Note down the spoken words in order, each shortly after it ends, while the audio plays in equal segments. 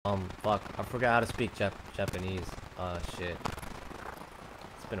Fuck, I forgot how to speak Japanese. Shit.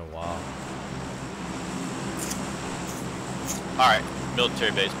 It's been a while. Alright, military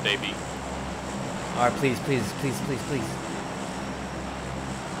base, baby. Alright, please.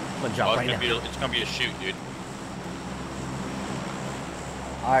 I'm gonna drop right now. It's gonna be a shoot, dude.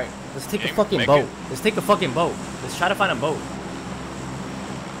 Alright, let's take a fucking boat. Let's take a fucking boat. Let's try to find a boat.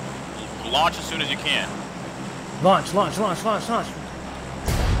 Launch as soon as you can. Launch.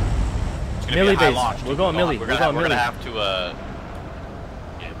 Millie base. Launch, we're going Millie. We're gonna have to,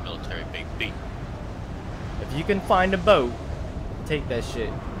 yeah, military baby. If you can find a boat, take that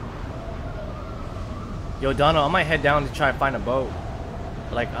shit. Yo, Donald, I might head down to try and find a boat.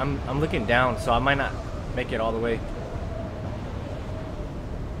 Like, I'm looking down, so I might not make it all the way.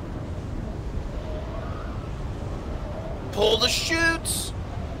 Pull the chutes!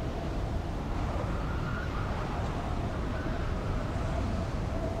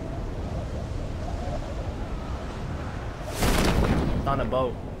 On a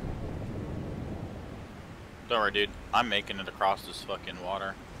boat. Don't worry, dude. I'm making it across this fucking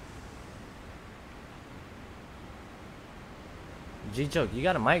water. G-Joke, you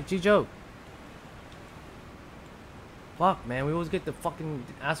got a mic, G-Joke? Fuck, man, we always get the fucking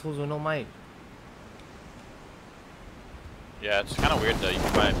assholes with no mic. Yeah, it's kind of weird though. You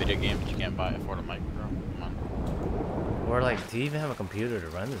can buy a video game, but you can't buy it for the mic, bro. Come on. Or like, do you even have a computer to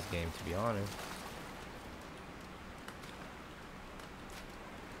run this game, to be honest?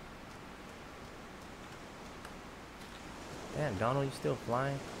 Damn, Donald, you still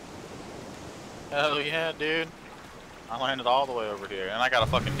flying? Hell yeah, dude. I landed all the way over here, and I got a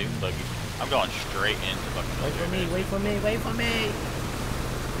fucking dune buggy. I'm going straight into fucking. Wait for me.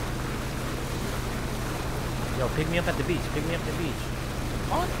 Yo, pick me up at the beach.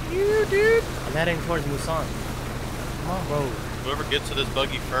 On you, dude. I'm heading towards Busan. Come on, bro. Whoever gets to this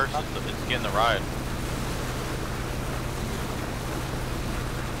buggy first, it's getting the ride.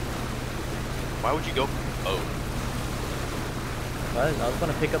 Why would you go? Oh. I was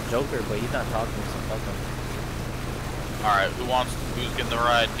gonna pick up Joker, but he's not talking, so fuck him. Alright, who's getting the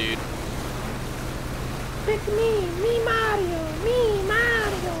ride, dude? Pick me Mario.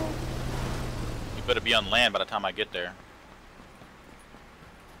 You better be on land by the time I get there.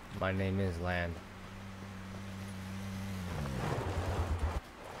 My name is Land.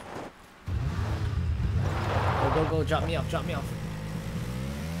 Go, drop me off.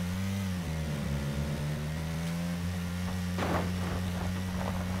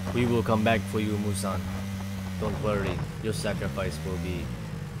 We will come back for you, Musan. Don't worry, your sacrifice will be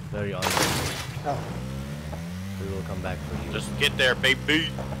very honorable. Oh. We will come back for you. Just get there, baby.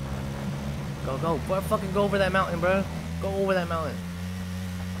 Go, boy, fucking go over that mountain, bro. Go over that mountain.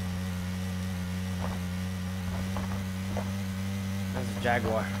 That's a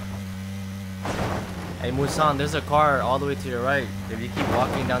Jaguar. Hey, Musan, there's a car all the way to your right. If you keep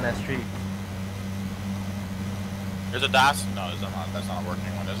walking down that street. There's a DAS. No, that's not a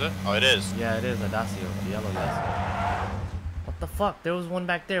working one, is it? Oh, it is. Yeah, it is a Dacia, the yellow Dacia. What the fuck? There was one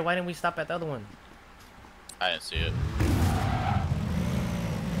back there. Why didn't we stop at the other one? I didn't see it.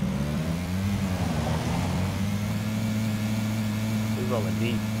 We rolling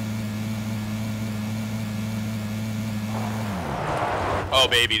deep. Oh,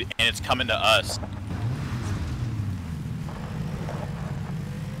 baby, and it's coming to us.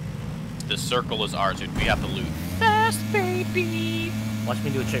 The circle is ours, dude. We have to loot. Fast, baby. Watch me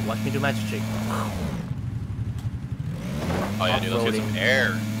do a trick. Watch me do a magic trick. Oh yeah, dude. Let's get some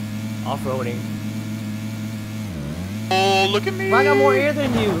air. Off-roading. Oh, look at me. I got more air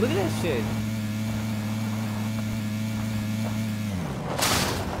than you. Look at that shit.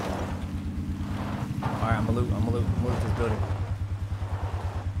 Alright, I'm gonna loot this building.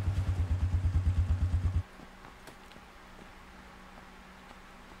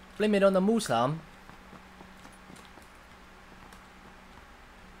 Blame it on the Muslim.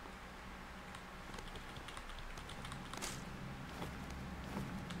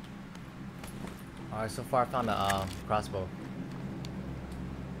 Alright, so far I found a crossbow.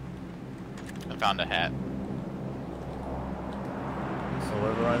 I found a hat. So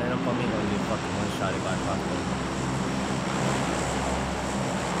whoever running up on me gonna get fucking one-shotted by a crossbow.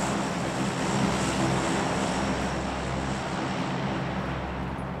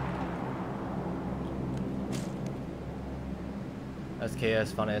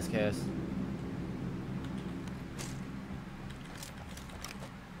 SKS, found an SKS.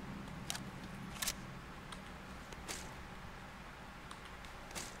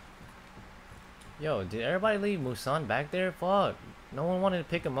 Yo, did everybody leave Musan back there? Fuck. No one wanted to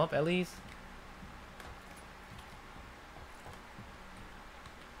pick him up at least?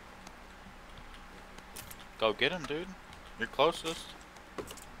 Go get him, dude. You're closest.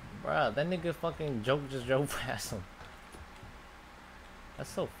 Bruh, that nigga fucking just drove past him.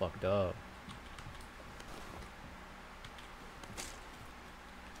 That's so fucked up.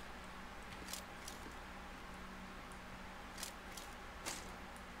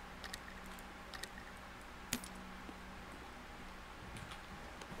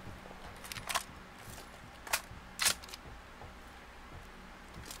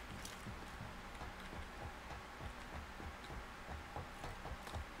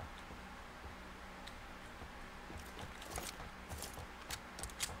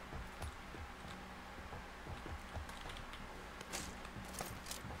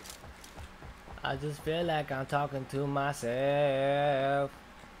 I just feel like I'm talking to myself.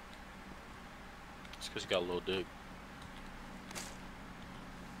 It's because you got a little dick.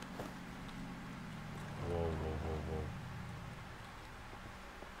 Whoa, whoa, whoa,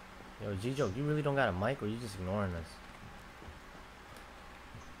 whoa. Yo, G-Joke, you really don't got a mic or you just ignoring us?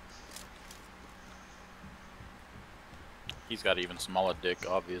 He's got even smaller dick,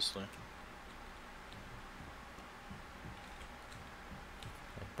 obviously.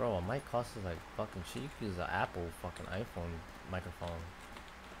 Like, bro, a mic costs us like fucking cheap. You can use an Apple fucking iPhone microphone.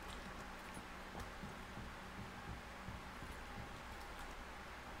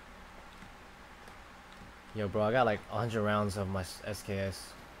 Yo, bro, I got like 100 rounds of my SKS.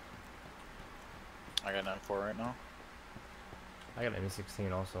 I got 9-4 right now. I got an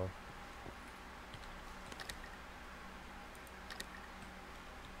M16 also.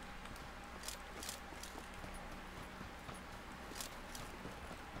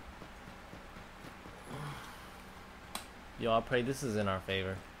 Yo, I pray this is in our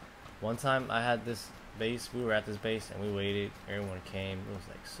favor. One time I had this base, we were at this base and we waited, everyone came, it was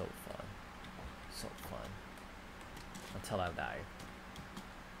like so fun. So fun. Until I died.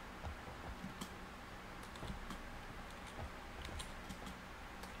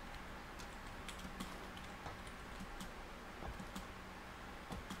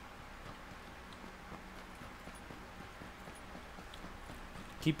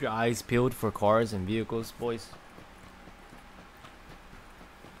 Keep your eyes peeled for cars and vehicles, boys.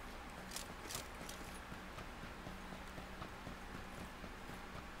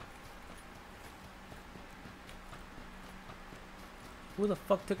 Who the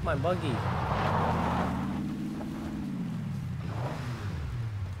fuck took my buggy?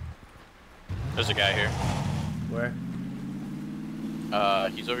 There's a guy here. Where?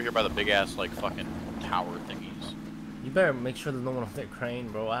 He's over here by the big ass like fucking tower thingies. You better make sure there's no one on that crane,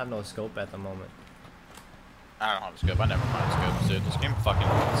 bro. I have no scope at the moment. I don't have a scope. I never mind scopes, dude. This game fucking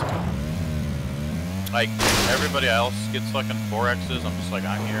needs scope. Like, everybody else gets fucking 4Xs. I'm just like,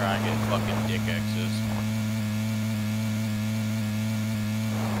 I'm here, I get fucking dick Xs.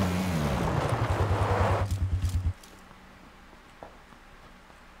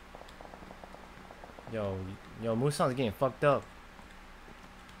 Yo, Musan's getting fucked up.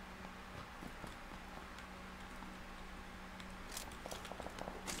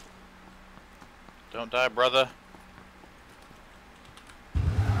 Don't die, brother.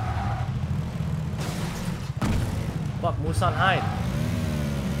 Fuck, Musan, hide.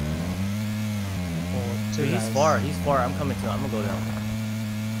 Oh, Dude, he's far. He's far. I'm coming to him. I'm gonna go down.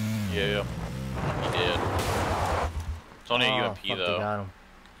 Yeah. He did. It's only a UMP fuck, though. They got him.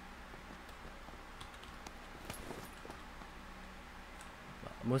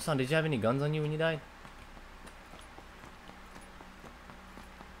 Musan, did you have any guns on you when you died?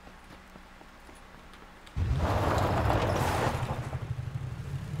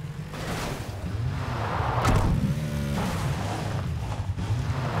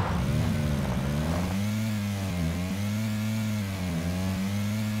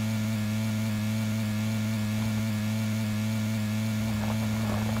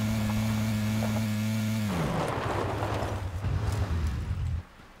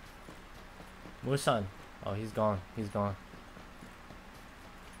 Musan. Oh, he's gone. He's gone.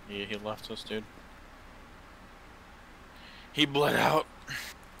 Yeah, he left us, dude. He bled out.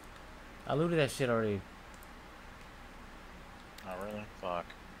 I looted that shit already. Oh, really? Fuck.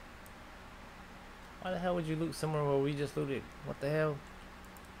 Why the hell would you loot somewhere where we just looted? What the hell?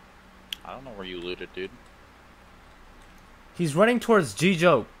 I don't know where you looted, dude. He's running towards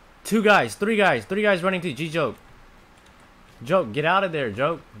G-Joke. 2 guys, 3 guys. 3 guys running to G-Joke. Joke, get out of there,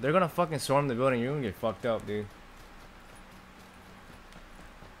 Joke. They're gonna fucking storm the building. You're gonna get fucked up, dude.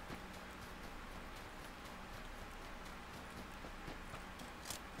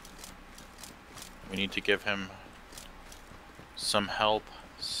 We need to give him some help.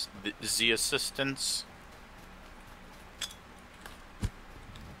 The assistance.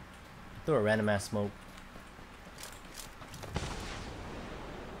 Throw a random ass smoke.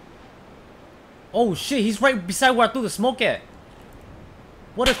 Oh shit, he's right beside where I threw the smoke at.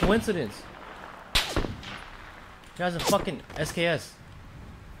 What a coincidence. He has a fucking SKS.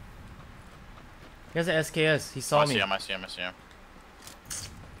 He has an SKS. He saw me. I see him.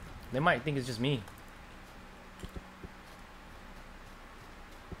 They might think it's just me.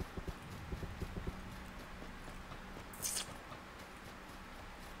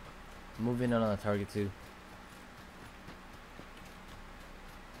 Moving on the target too.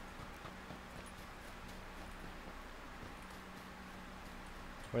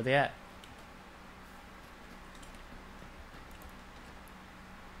 Where they at?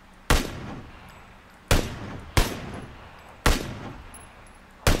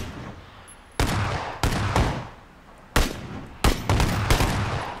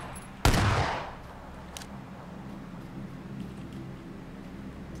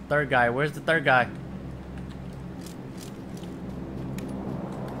 Third guy, where's the third guy?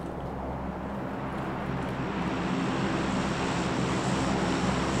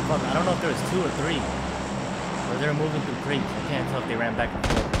 Fuck, I don't know if there was 2 or 3. Or they're moving through crates. I can't tell if they ran back and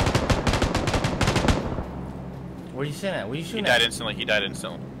forth. Where you shooting at? Where you shooting at? He died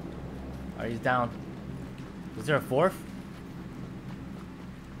instantly. Alright, he's down. Is there a 4th?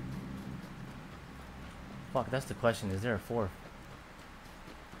 Fuck, that's the question. Is there a 4th?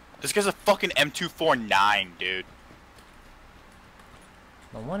 This guy's a fucking M249, dude.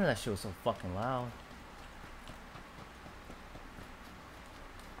 No wonder that shit was so fucking loud.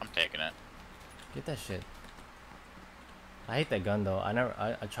 I'm taking it. Get that shit. I hate that gun though.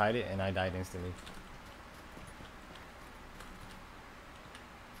 I tried it and I died instantly.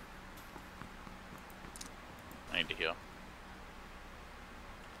 I need to heal.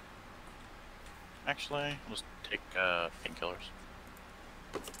 Actually, let's take painkillers.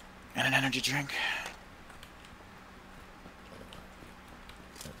 And an energy drink.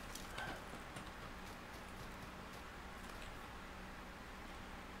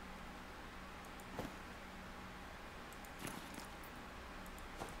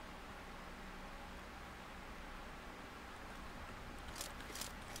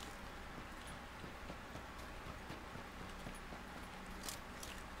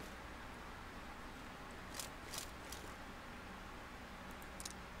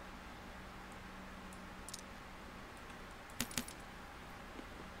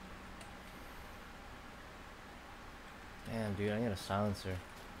 Damn, dude, I need a silencer.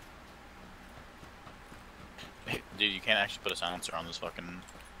 Dude, you can't actually put a silencer on this fucking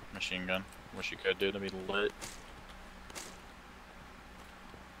machine gun. Wish you could, dude. That'd be lit.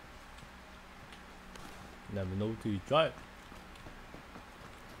 Never know till you try it.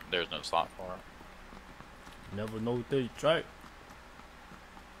 There's no slot for it. Never know till you try it.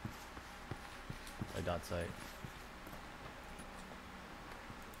 I got sight.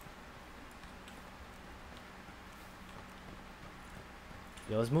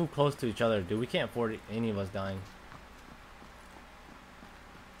 Yo, let's move close to each other, dude. We can't afford any of us dying.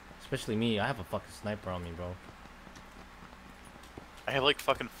 Especially me. I have a fucking sniper on me, bro. I have like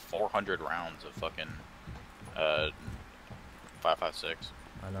fucking 400 rounds of fucking 5.56.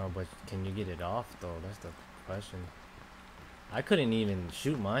 I know, but can you get it off though? That's the question. I couldn't even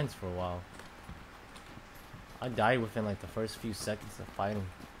shoot mines for a while. I died within like the first few seconds of fighting.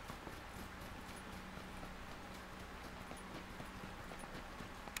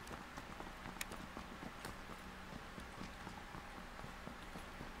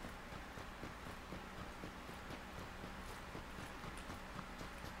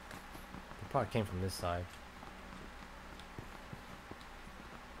 They probably came from this side.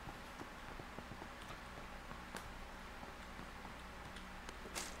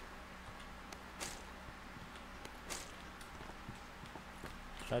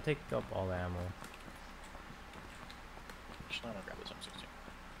 Should I take up all the ammo? Actually, I'm gonna grab this M16.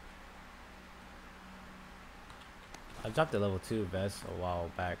 I dropped the level 2 vest a while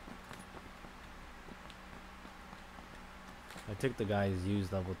back. I took the guy's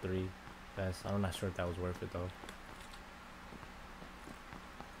used level 3 vest. I'm not sure if that was worth it though.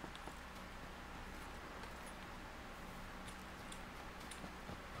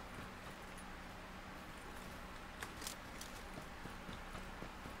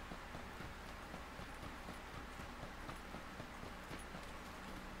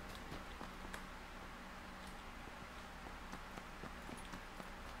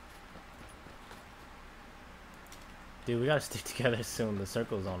 Dude, we gotta stick together soon. The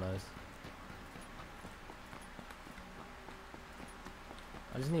circle's on us.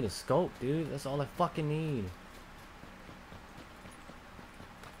 I just need a scope, dude. That's all I fucking need.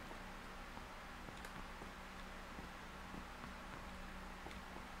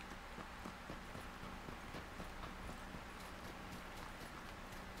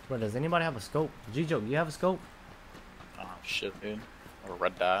 Bro, does anybody have a scope? G-Joke, you have a scope? Oh shit, dude. Or a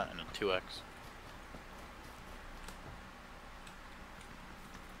red dot and a 2x.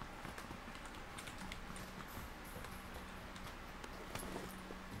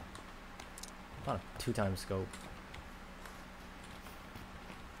 Not a 2x scope.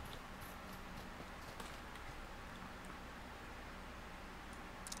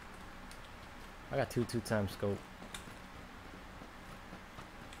 I got two 2x scope.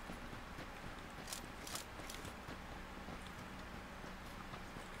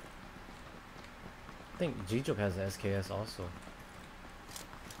 I think G-Joke has the SKS also.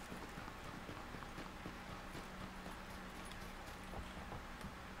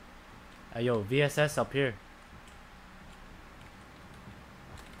 Hey, yo, VSS up here.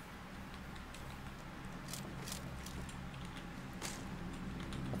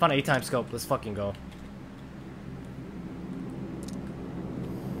 I found an 8x scope. Let's fucking go.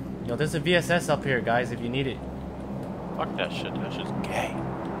 Yo, there's a VSS up here, guys, if you need it. Fuck that shit. That shit's gay.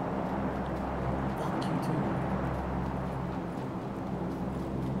 Fuck you too.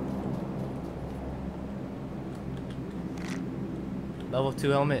 Level 2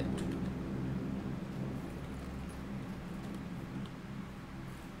 helmet.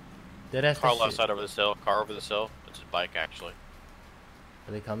 Deadass Car this left shit. side over this hill. Car over this hill. It's his bike, actually.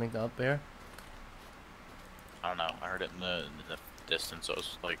 Are they coming up there? I don't know. I heard it in the distance, so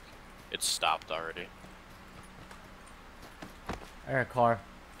it's like it's stopped already. I heard a car.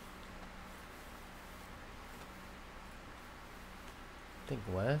 I think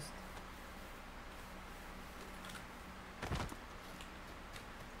west.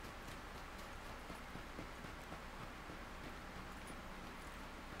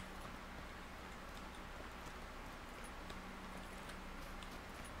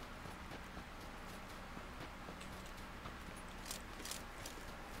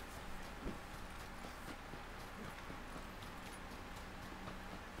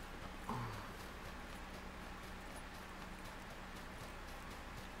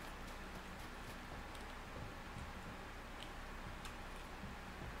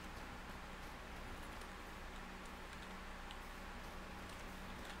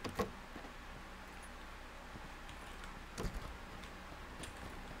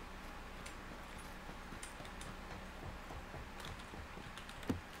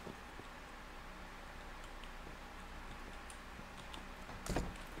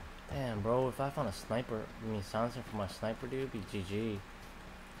 Damn, bro, if I found a sniper, silencer for my sniper, dude, it'd be GG.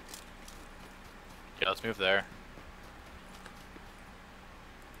 Yeah, let's move there.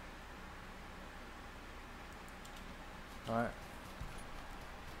 Alright.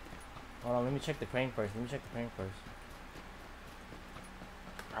 Hold on, let me check the crane first. Bro, we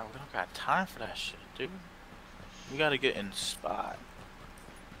don't got time for that shit, dude. We gotta get in spot.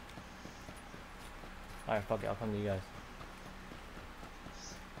 Alright, fuck it, I'll come to you guys.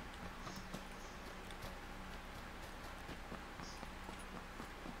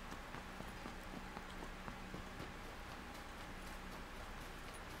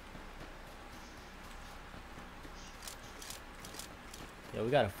 Yo, we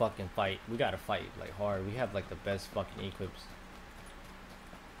gotta fucking fight. We gotta fight, like, hard. We have, like, the best fucking equips.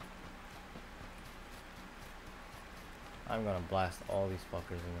 I'm gonna blast all these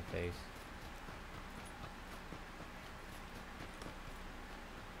fuckers in the face.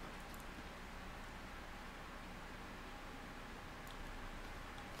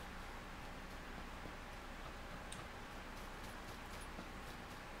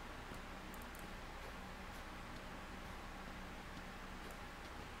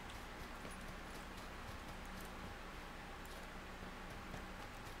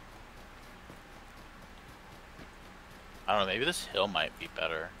 I don't know, maybe this hill might be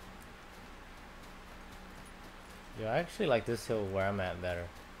better. Yo, I actually like this hill where I'm at better.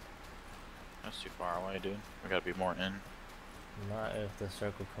 That's too far away, dude. We gotta be more in. Not if the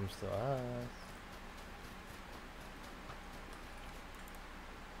circle comes to us.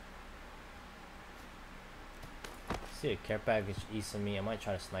 See a care package east of me. I might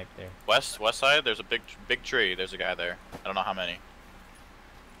try to snipe there. West side, there's a big tree. There's a guy there. I don't know how many.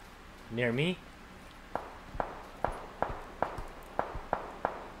 Near me?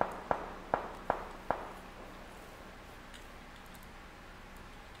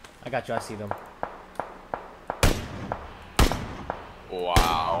 I got you. I see them.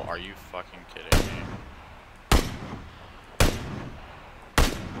 Wow, are you fucking kidding me?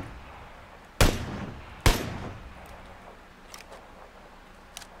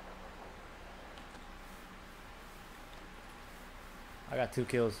 I got 2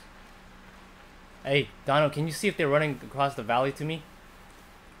 kills. Hey, Dono, can you see if they're running across the valley to me?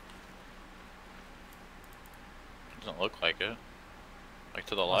 Like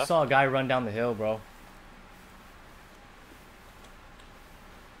to the I left? saw a guy run down the hill, bro.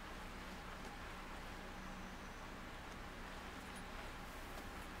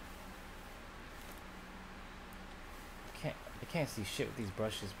 I can't see shit with these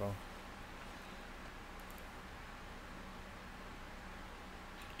brushes, bro.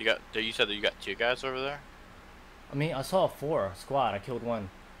 You said that you got 2 guys over there? I mean, I saw a 4 squad. I killed 1.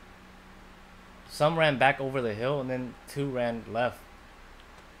 Some ran back over the hill, and then 2 ran left.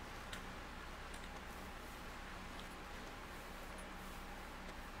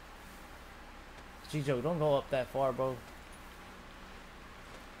 G-Joe, don't go up that far, bro.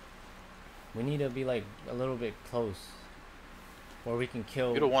 We need to be like a little bit close, where we can kill.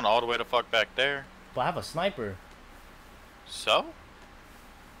 You could have won all the way to fuck back there. But I have a sniper. So?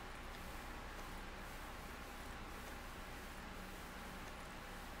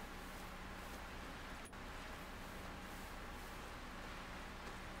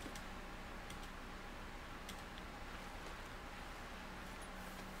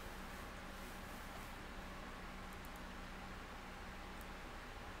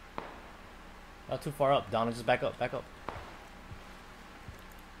 Not too far up, Donald. Just back up, back up.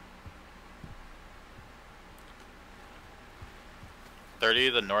 "30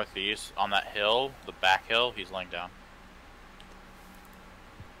 to the northeast on that hill, the back hill, he's laying down."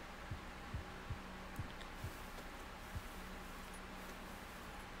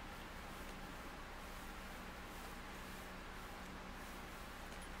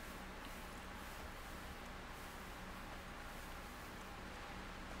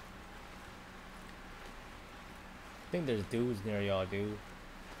 I think there's dudes near y'all, dude.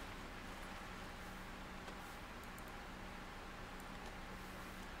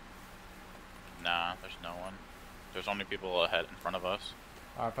 Nah, there's no one. There's only people ahead in front of us.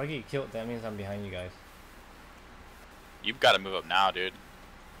 Alright, if I get killed, that means I'm behind you guys. You've got to move up now, dude.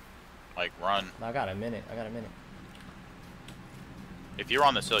 Like, run. I got a minute. I got a minute. If you're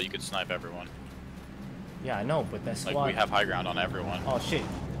on this hill, you could snipe everyone. Yeah, I know, but that squad. Like, we have high ground on everyone. Oh shit!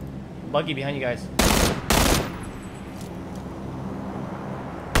 Buggy behind you guys.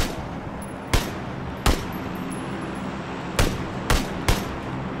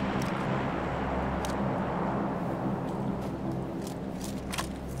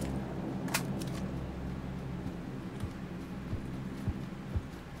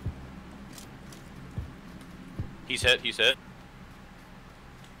 He's hit, he's hit.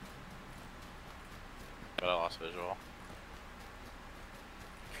 But I lost visual.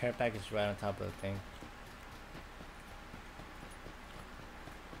 Care package right on top of the thing.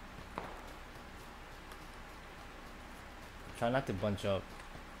 Try not to bunch up.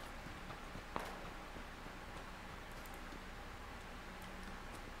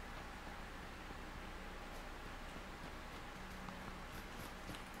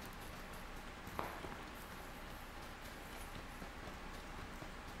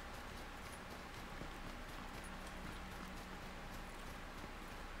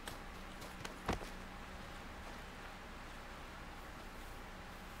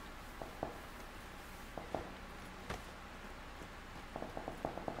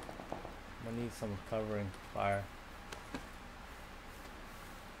 I need some covering fire.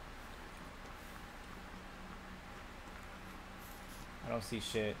 I don't see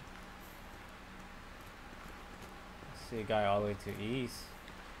shit. I see a guy all the way to east.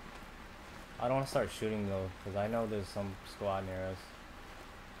 I don't want to start shooting though, because I know there's some squad near us.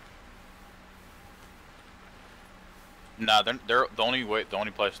 Nah, they're the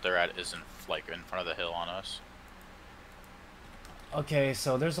only place they're at is like in front of the hill on us. Okay,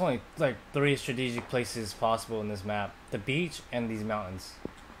 so there's only like 3 strategic places possible in this map: the beach and these mountains.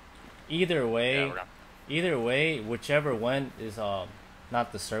 Either way, whichever one is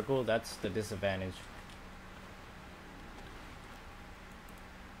not the circle, that's the disadvantage.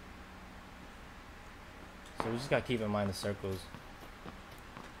 So we just gotta keep in mind the circles.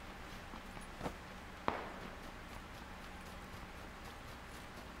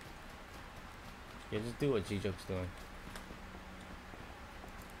 Yeah, just do what G-Joke's doing.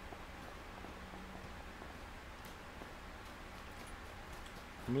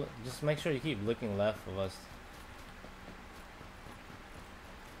 Just make sure you keep looking left of us.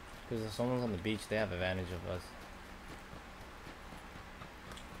 Because if someone's on the beach, they have advantage of us.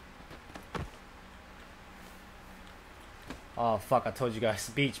 Oh fuck, I told you guys.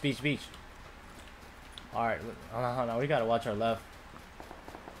 Beach, beach, beach. Alright, hold on, we gotta watch our left.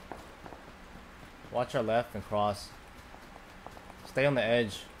 Watch our left and cross. Stay on the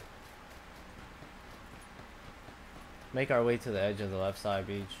edge. Make our way to the edge of the left side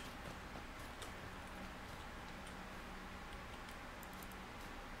beach.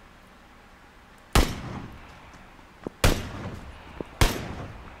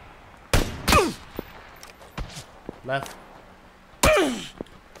 Left.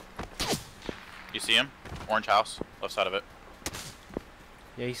 You see him? Orange house, left side of it.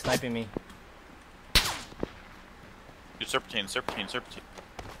 Yeah, he's sniping me. Dude, serpentine, serpentine, serpentine.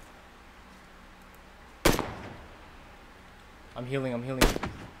 I'm healing, I'm healing.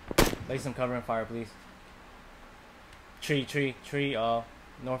 Lay some cover and fire, please. Tree,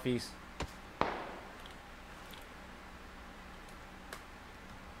 northeast.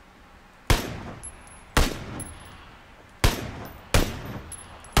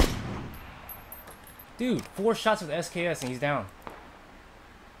 Dude, 4 shots with SKS and he's down.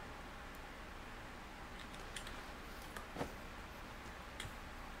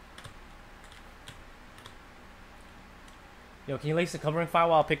 Yo, can you lace the covering fire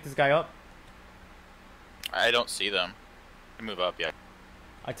while I pick this guy up? I don't see them. They move up, yeah.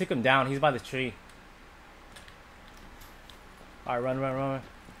 I took him down. He's by the tree. Alright, run.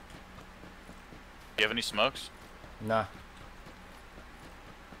 Do you have any smokes? Nah.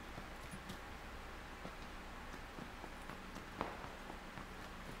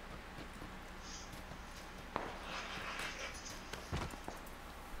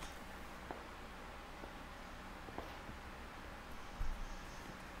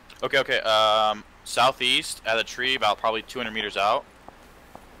 Okay. Southeast at a tree, about probably 200 meters out.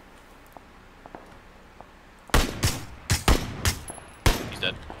 He's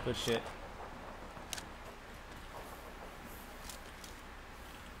dead. Good shit.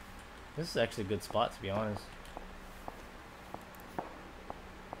 This is actually a good spot, to be honest.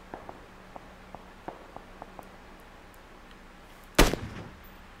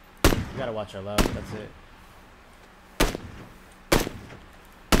 We gotta watch our left, that's it.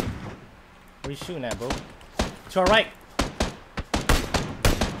 Where you shooting at, bro? To our right!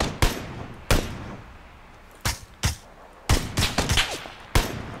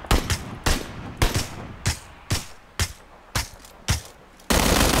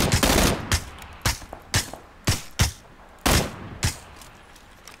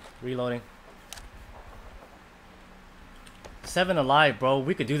 Reloading. 7 alive, bro.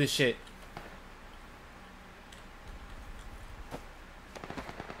 We could do this shit.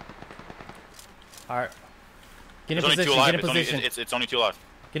 Alright. Get in position. Get in position. It's only 2 left.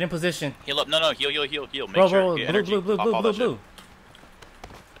 Get in position. Heal up. No, heal. Make bro, sure. Blue.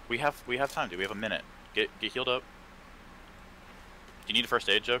 We have time, dude. We have a minute. Get healed up. Do you need a first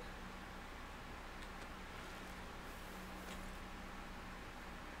aid, Joke?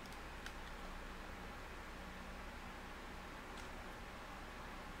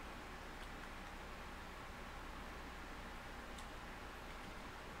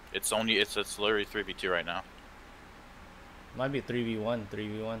 It's literally 3v2 right now. Might be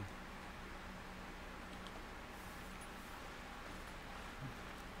 3v1.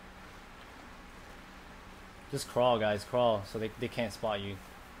 Just crawl, guys, crawl, so they can't spot you.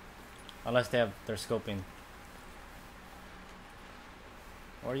 Unless they're scoping.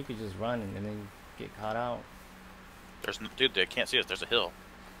 Or you could just run and then get caught out. Dude, they can't see us. There's a hill.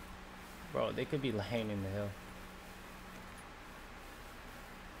 Bro, they could be laying in the hill.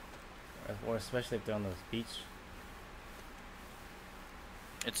 Or especially if they're on the beach.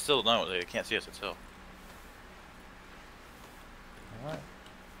 It's still, no, they can't see us. It's hill. Alright.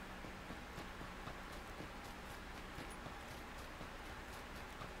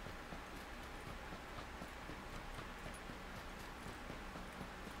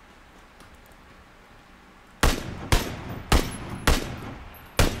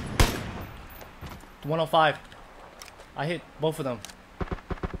 $105. I hit both of them.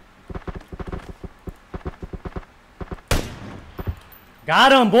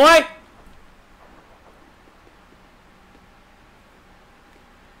 Got him, boy!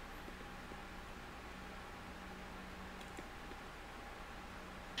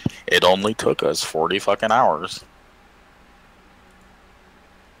 It only took us 40 fucking hours.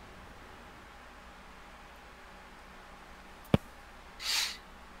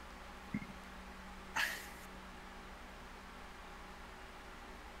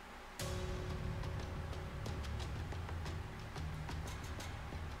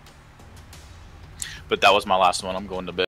 But that was my last one. I'm going to bed.